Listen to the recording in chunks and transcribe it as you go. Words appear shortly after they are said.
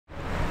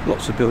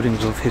Lots of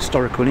buildings of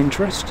historical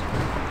interest,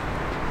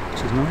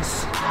 which is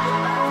nice.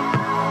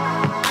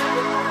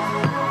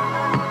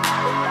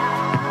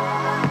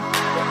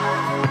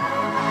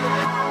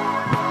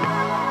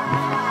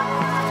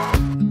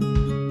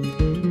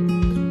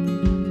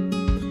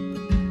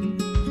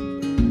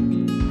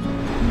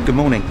 Good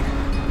morning.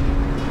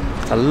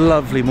 It's a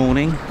lovely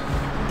morning,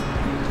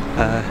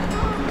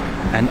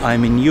 and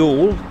I'm in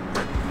Ewell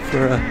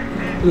for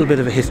a little bit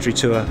of a history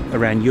tour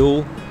around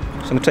Ewell.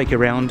 So I'm going to take you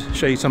around,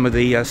 show you some of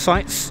the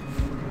sights,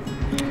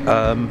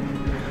 some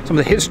of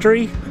the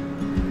history,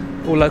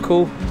 all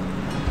local,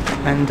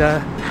 and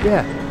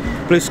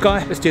yeah, blue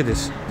sky. Let's do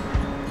this.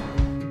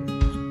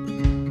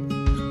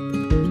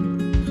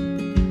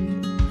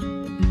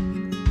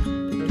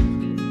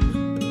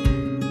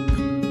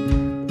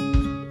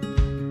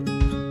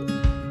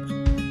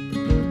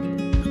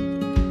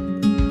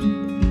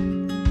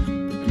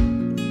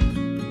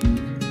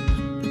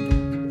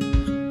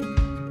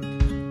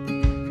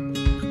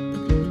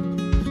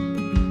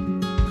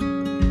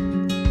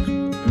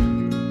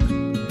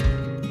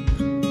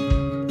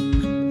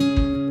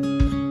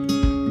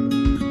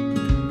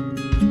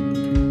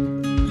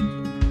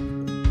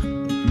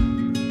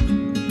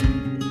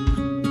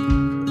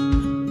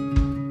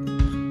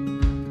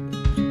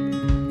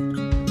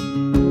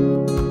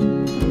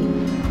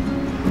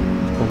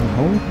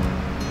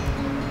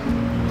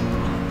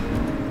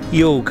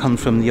 Ewell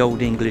comes from the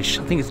Old English,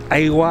 I think it's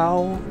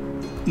Ewell,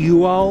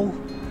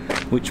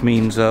 which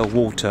means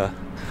water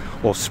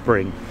or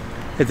spring.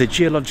 There's a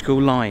geological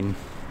line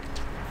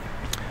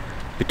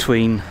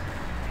between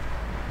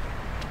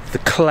the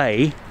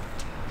clay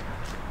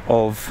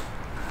of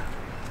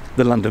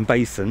the London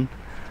Basin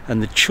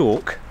and the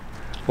chalk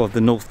of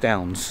the North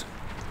Downs.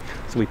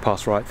 So we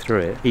pass right through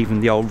it. Even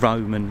the old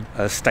Roman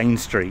Stane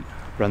Street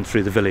runs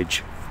through the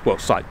village. Well,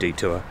 site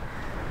detour.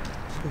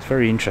 It's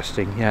very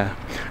interesting, yeah.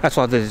 That's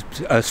why there's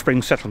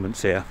spring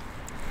settlements here.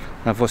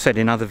 As I've said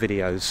in other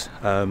videos,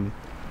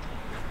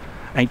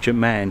 ancient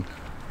man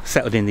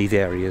settled in these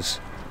areas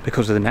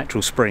because of the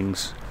natural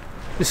springs.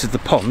 This is the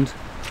pond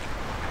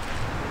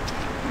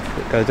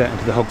that goes out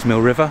into the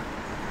Hogsmill River.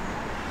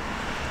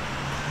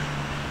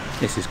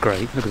 This is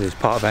great. Look at this,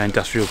 part of our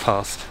industrial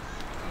past.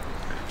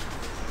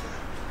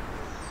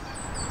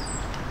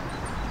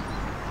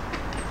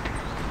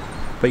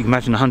 But you can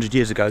imagine 100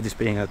 years ago this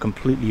being a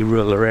completely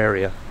rural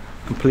area,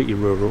 completely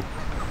rural.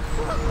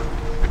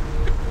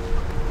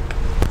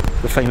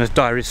 The famous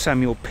diarist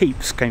Samuel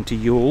Pepys came to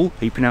Ewell.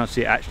 He pronounced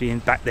it actually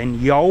back then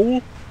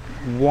Yowell,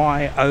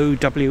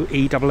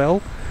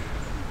 Y-O-W-E-L-L,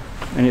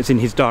 and it's in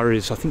his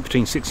diaries I think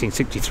between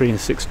 1663 and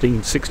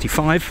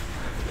 1665.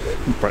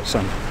 Bright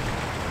sun.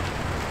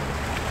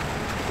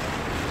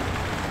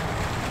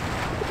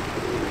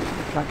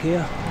 Back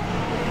here,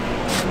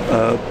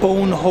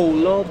 Bourne Hall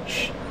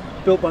Lodge,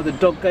 built by the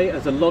Doggate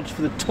as a lodge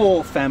for the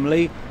Torr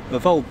family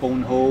of Old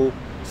Bourne Hall,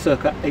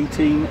 circa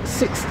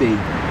 1860.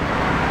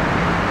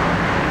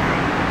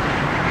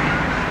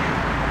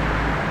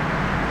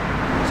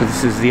 So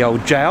this is the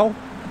old jail,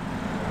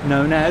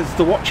 known as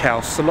the Watch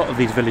House. A lot of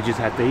these villages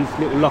had these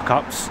little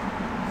lockups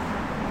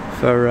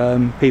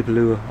for people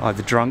who are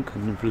either drunk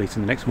and released the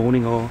next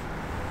morning or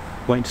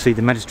waiting to see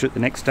the magistrate the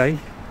next day.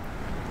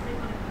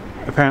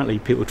 Apparently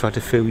people try to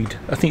feed,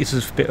 I think it's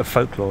a bit of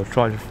folklore,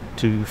 try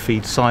to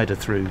feed cider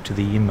through to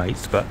the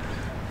inmates, but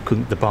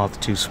couldn't, the bath's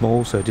too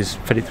small, so just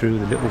fed it through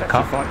with a little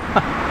cup.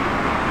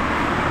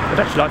 I'd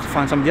actually like to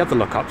find some of the other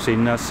lockups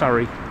in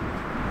Surrey.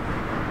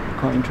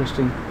 Quite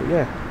interesting, but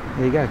yeah,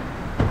 there you go.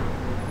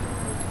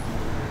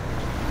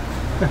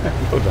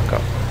 Little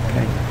lockup,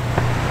 okay.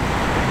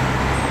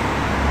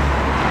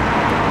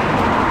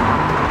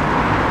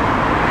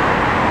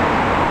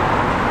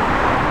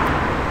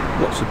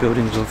 Lots of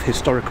buildings of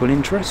historical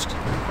interest,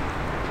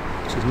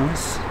 which is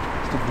nice.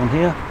 There's another one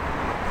here,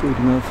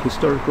 building of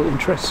historical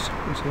interest.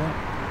 What's that?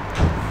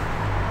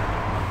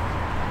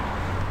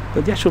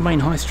 But the actual main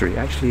high street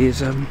actually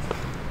is.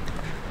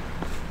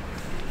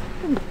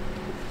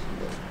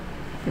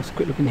 Let's a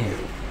quick look in here.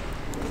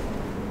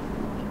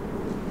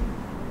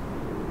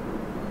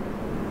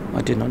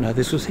 I did not know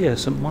this was here.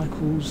 St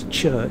Michael's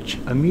Church,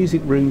 a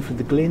music room for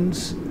the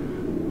Glynns.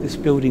 This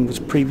building was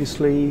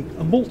previously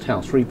a malt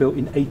house rebuilt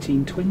in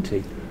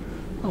 1820.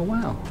 Oh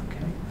wow,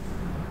 okay.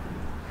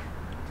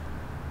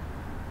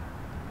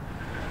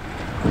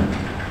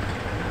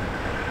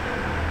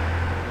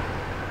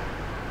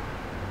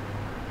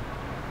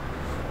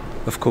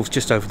 Of course,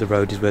 just over the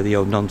road is where the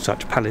old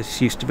Nonsuch Palace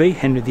used to be,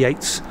 Henry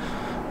VIII's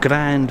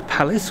Grand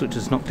Palace, which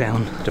was knocked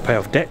down to pay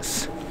off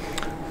debts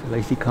for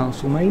Lacy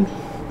Castle, Maine.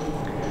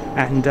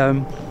 And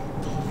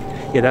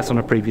yeah, that's on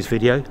a previous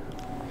video.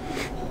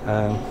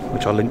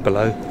 Which I'll link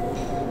below.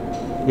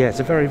 Yeah, it's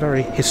a very,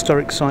 very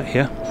historic site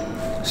here.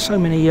 So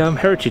many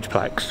heritage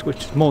plaques,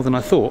 which is more than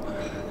I thought,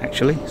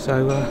 actually.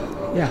 So,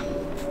 yeah.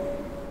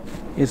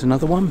 Here's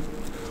another one.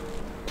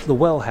 The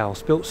Well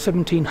House, built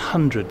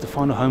 1700, the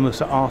final home of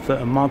Sir Arthur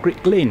and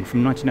Margaret Glynn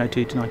from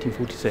 1902 to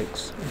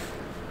 1946.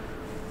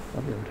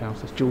 Lovely old house,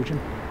 that's Georgian.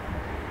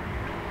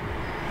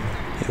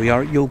 Here we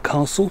are at Ewell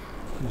Castle.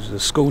 This is a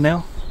school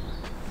now,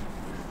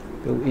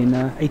 built in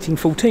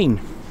 1814.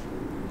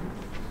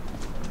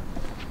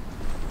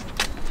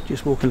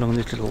 Just walking along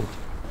this little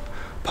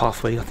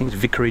pathway, I think it's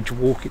Vicarage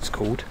Walk it's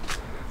called.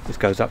 This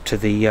goes up to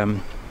the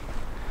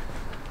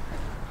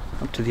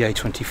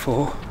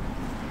A24.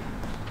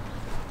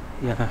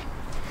 Yeah.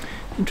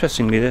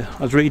 Interestingly, I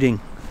was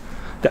reading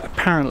that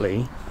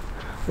apparently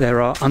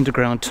there are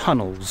underground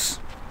tunnels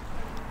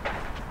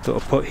that were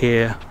put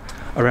here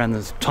around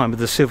the time of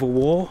the Civil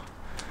War.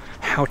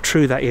 How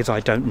true that is, I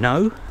don't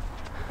know.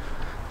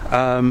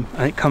 And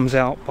it comes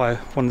out by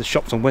one of the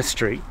shops on West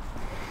Street.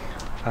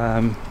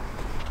 I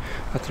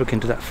have to look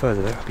into that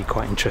further. That would be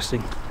quite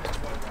interesting.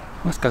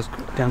 Well, this goes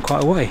down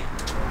quite a way.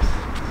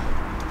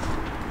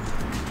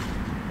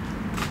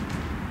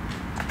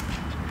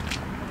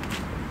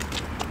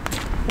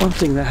 One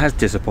thing that has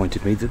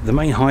disappointed me, that the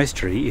main high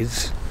street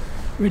is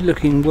really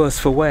looking worse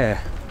for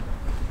wear.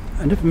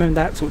 I never remember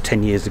that sort of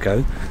 10 years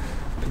ago,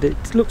 but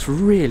it looks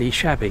really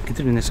shabby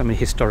considering there's so many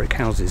historic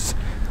houses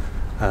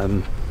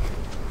along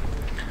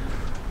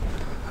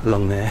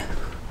there.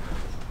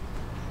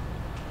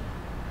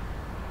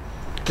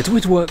 There's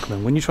always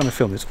workmen, when you're trying to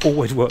film, there's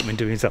always workmen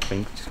doing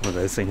something, which is one of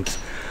those things.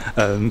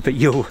 But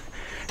Ewell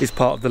is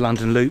part of the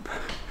London Loop,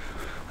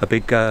 a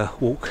big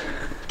walk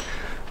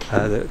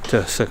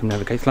that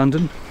circumnavigates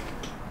London.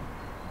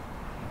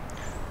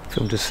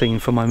 Filmed a scene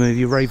for my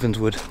movie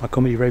Ravenswood, my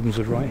comedy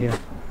Ravenswood, right here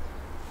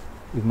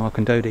with Mark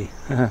and Dodie.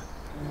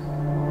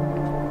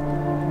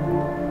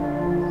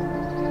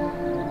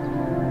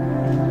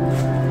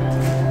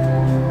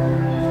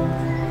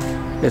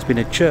 There's been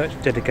a church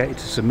dedicated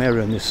to St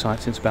Mary on this site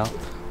since about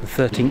the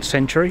 13th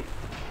century.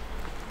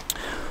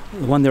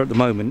 The one there at the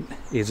moment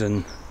is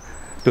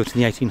built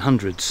in the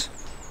 1800s,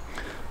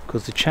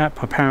 because the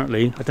chap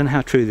apparently, I don't know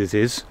how true this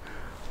is,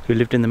 who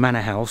lived in the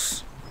manor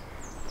house,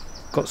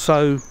 got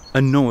so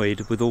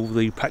annoyed with all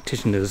the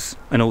practitioners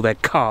and all their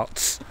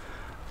carts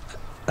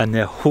and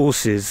their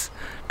horses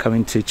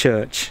coming to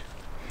church,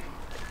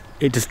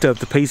 it disturbed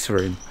the peace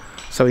for him.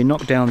 So he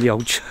knocked down the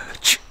old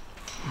church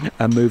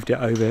and moved it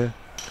over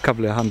a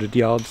couple of 100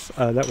 yards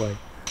that way.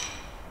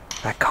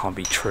 That can't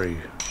be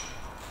true.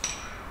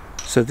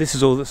 So this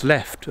is all that's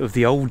left of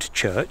the old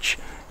church,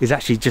 is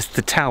actually just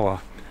the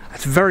tower.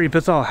 It's very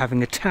bizarre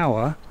having a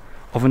tower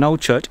of an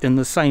old church in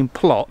the same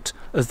plot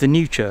as the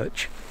new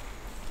church.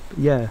 But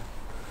yeah,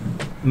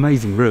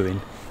 amazing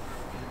ruin.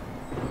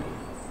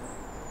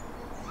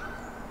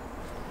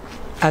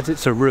 As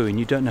it's a ruin,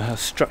 you don't know how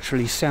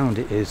structurally sound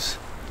it is,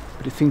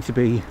 but it seems to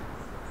be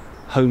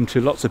home to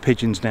lots of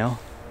pigeons now.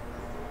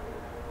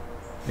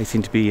 They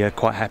seem to be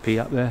quite happy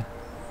up there.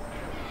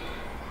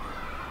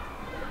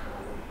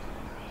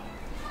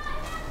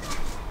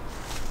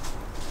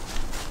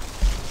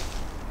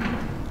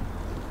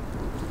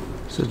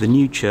 So the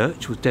new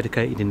church was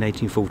dedicated in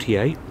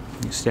 1848.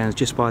 It stands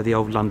just by the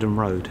old London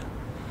Road.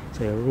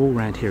 So all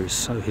around here is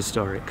so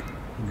historic.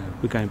 You know,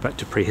 we're going back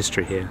to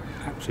prehistory here,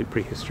 absolute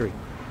prehistory.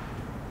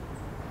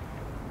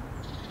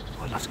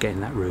 I'd love to get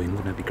in that ruin,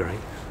 wouldn't that be great?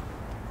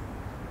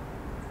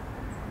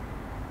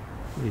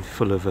 It's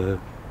full of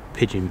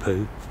pigeon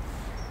poo,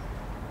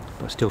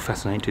 but still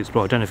fascinating to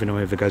explore. I don't know if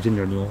anyone ever goes in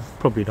there anymore.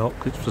 Probably not,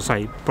 because it's to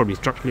say probably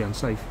structurally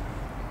unsafe.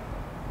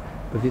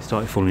 But if it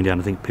started falling down,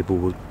 I think people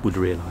would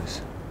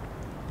realise.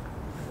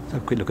 Let's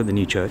have a quick look at the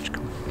new church.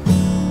 Come on.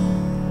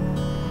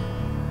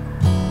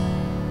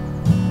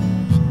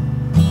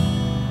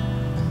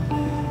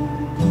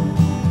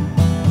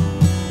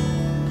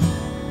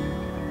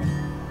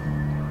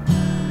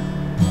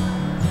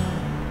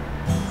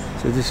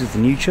 So this is the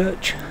new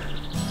church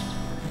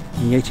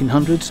in the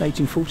 1800s,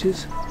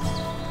 1840s.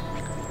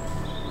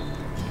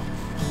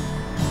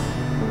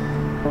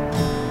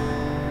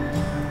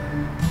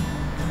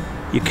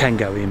 You can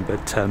go in,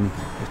 but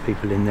there's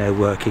people in there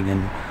working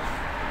and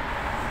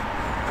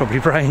probably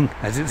praying,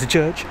 as it's a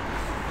church.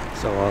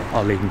 So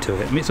I'll leave them to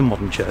it. I mean, it's a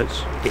modern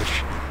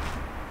church-ish.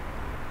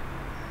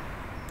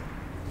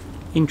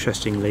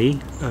 Interestingly,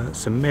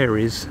 St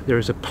Mary's, there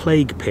is a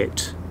plague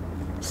pit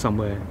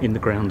somewhere in the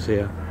grounds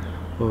here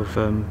of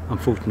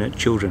unfortunate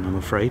children, I'm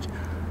afraid,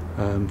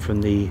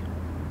 from the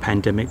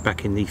pandemic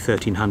back in the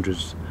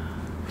 1300s,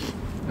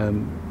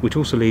 which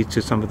also leads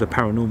to some of the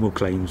paranormal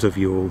claims of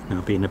Ewell.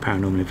 Now, being a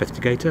paranormal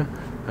investigator,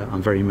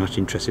 I'm very much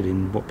interested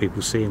in what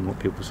people see and what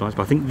people see, but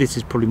I think this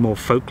is probably more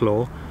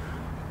folklore.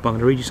 But I'm going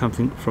to read you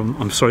something from,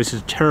 I'm sorry, this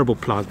is a terrible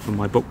plug, from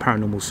my book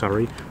Paranormal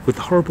Surrey, with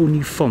the horrible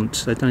new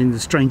font. They've done in the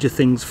Stranger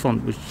Things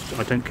font, which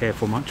I don't care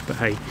for much, but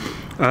hey.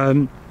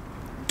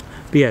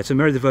 But yeah, so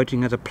Mary the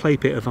Virgin has a play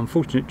pit of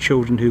unfortunate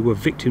children who were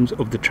victims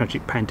of the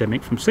tragic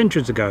pandemic from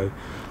centuries ago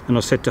and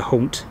are said to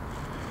haunt,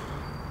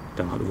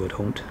 don't like the word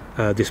haunt,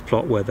 this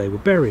plot where they were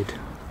buried.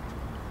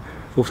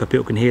 Also,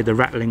 people can hear the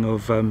rattling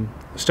of a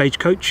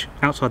stagecoach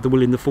outside the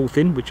William IV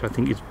Inn, which I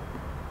think is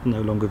no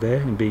longer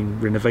there and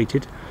being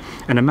renovated,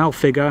 and a male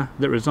figure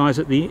that resides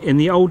in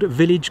the old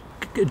village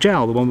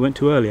jail, the one we went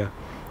to earlier.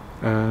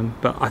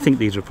 But I think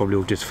these are probably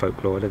all just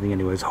folklore. I don't think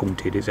anywhere's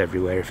haunted. It's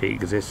everywhere if it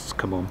exists.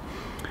 Come on.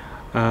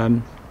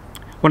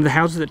 One of the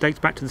houses that dates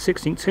back to the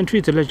 16th century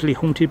is allegedly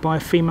haunted by a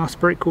female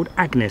spirit called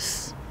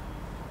Agnes.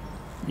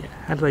 Yeah,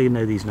 how do they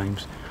know these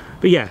names?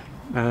 But yeah,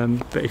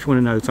 but if you want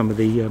to know some of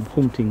the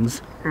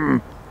hauntings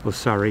of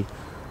Surrey,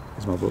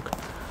 is my book.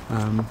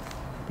 But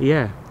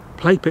yeah,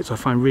 plague pits I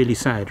find really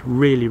sad,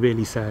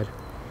 really sad.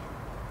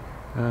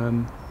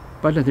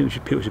 But I don't think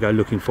people should go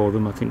looking for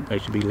them. I think they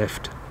should be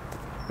left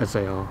as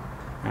they are,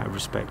 out of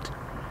respect.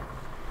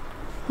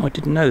 Oh, I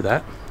didn't know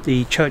that.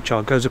 The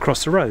churchyard goes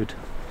across the road.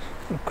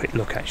 A quick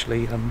look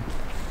actually.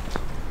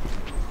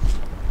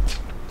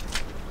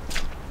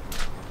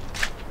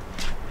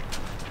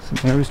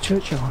 St Mary's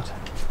churchyard.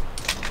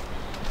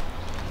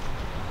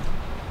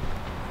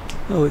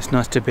 Oh, it's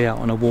nice to be out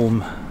on a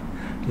warm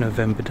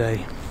November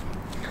day.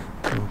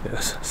 A little bit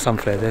of sun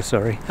flare there,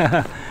 sorry.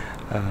 Yeah,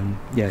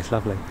 it's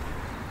lovely.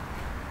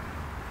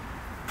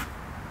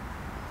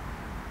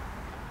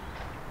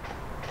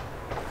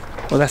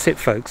 Well, that's it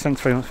folks,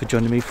 thanks very much for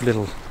joining me for a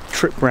little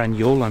trip around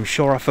Ewell. I'm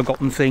sure I've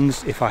forgotten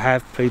things. If I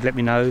have, please let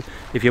me know.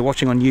 If you're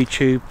watching on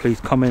YouTube, please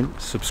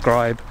comment,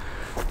 subscribe,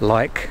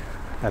 like,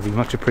 that'd be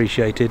much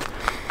appreciated.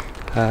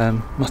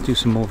 Must do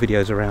some more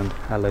videos around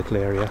our local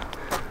area.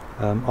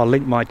 I'll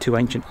link my 2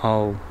 Ancient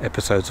Isle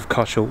episodes of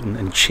Carshalton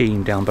and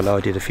Cheam down below.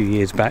 I did a few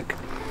years back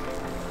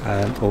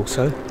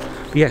also.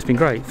 But yeah, it's been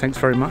great, thanks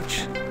very much.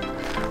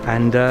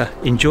 And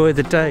enjoy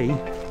the day,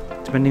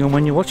 depending on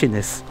when you're watching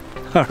this.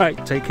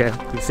 Alright, take care,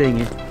 good seeing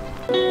you.